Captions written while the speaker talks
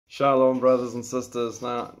Shalom, brothers and sisters.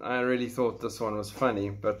 Now, I really thought this one was funny,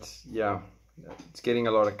 but yeah, it's getting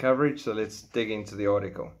a lot of coverage, so let's dig into the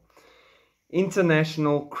article.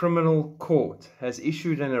 International Criminal Court has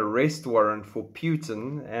issued an arrest warrant for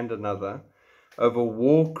Putin and another over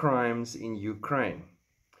war crimes in Ukraine.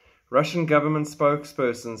 Russian government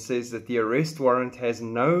spokesperson says that the arrest warrant has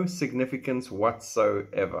no significance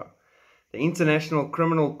whatsoever. The International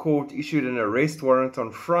Criminal Court issued an arrest warrant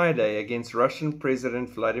on Friday against Russian President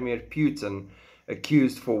Vladimir Putin,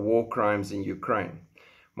 accused for war crimes in Ukraine.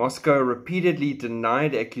 Moscow repeatedly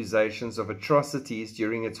denied accusations of atrocities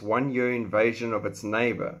during its one-year invasion of its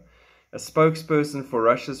neighbor. A spokesperson for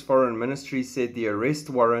Russia's foreign ministry said the arrest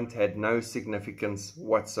warrant had no significance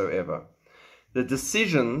whatsoever. The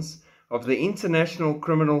decisions of the International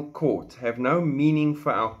Criminal Court have no meaning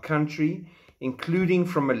for our country, including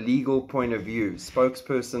from a legal point of view,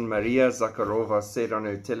 spokesperson Maria Zakharova said on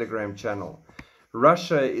her Telegram channel.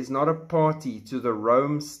 Russia is not a party to the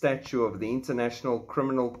Rome Statute of the International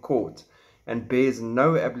Criminal Court and bears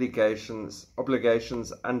no obligations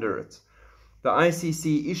under it. The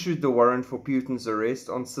ICC issued the warrant for Putin's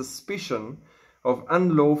arrest on suspicion of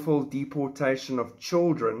unlawful deportation of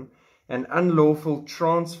children and unlawful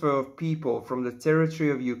transfer of people from the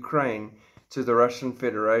territory of Ukraine to the Russian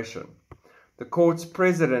Federation. The court's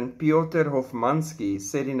president, Piotr Hofmansky,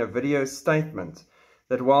 said in a video statement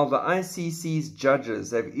that while the ICC's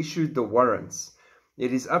judges have issued the warrants,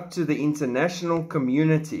 it is up to the international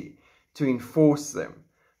community to enforce them.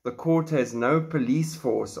 The court has no police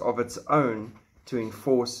force of its own to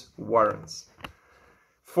enforce warrants.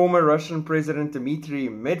 Former Russian President Dmitry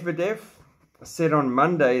Medvedev said on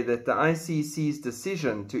Monday that the ICC's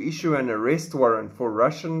decision to issue an arrest warrant for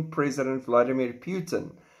Russian President Vladimir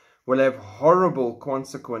Putin will have horrible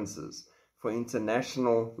consequences for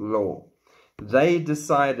international law. They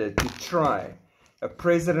decided to try a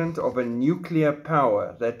president of a nuclear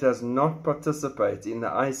power that does not participate in the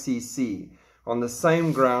ICC on the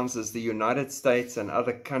same grounds as the United States and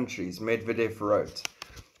other countries, Medvedev wrote.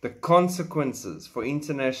 The consequences for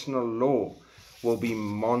international law will be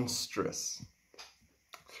monstrous.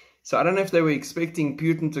 So I don't know if they were expecting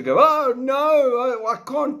Putin to go, oh no, I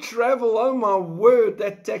can't travel, oh my word,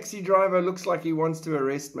 that taxi driver looks like he wants to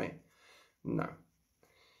arrest me. No.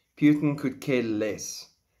 Putin could care less.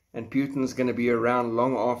 And Putin's going to be around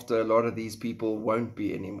long after a lot of these people won't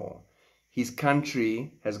be anymore. His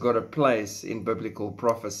country has got a place in biblical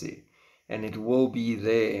prophecy, and it will be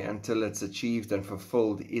there until it's achieved and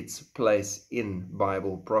fulfilled its place in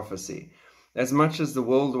Bible prophecy. As much as the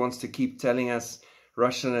world wants to keep telling us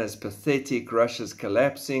Russia is pathetic, Russia's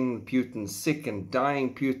collapsing, Putin's sick and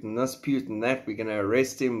dying, Putin this, Putin that, we're going to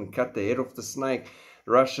arrest him and cut the head off the snake,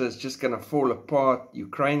 Russia is just going to fall apart,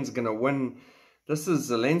 Ukraine's going to win. This is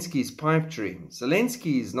Zelensky's pipe dream.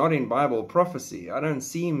 Zelensky is not in Bible prophecy. I don't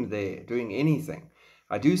see him there doing anything.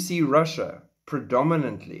 I do see Russia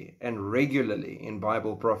predominantly and regularly in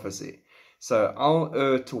Bible prophecy. So I'll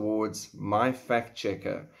err towards my fact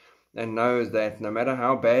checker and know that no matter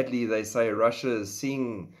how badly they say Russia is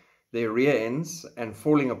seeing their rear ends and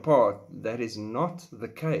falling apart, that is not the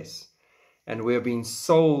case. And we're being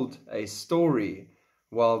sold a story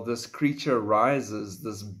while this creature rises,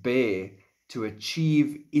 this bear, to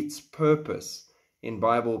achieve its purpose in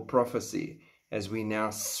Bible prophecy as we now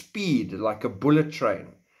speed like a bullet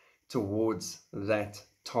train towards that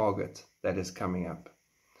target that is coming up.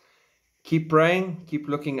 Keep praying, keep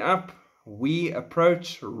looking up. We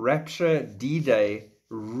approach Rapture D-Day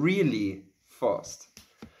really fast.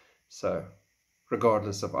 So,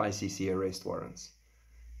 regardless of ICC arrest warrants.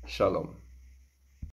 Shalom.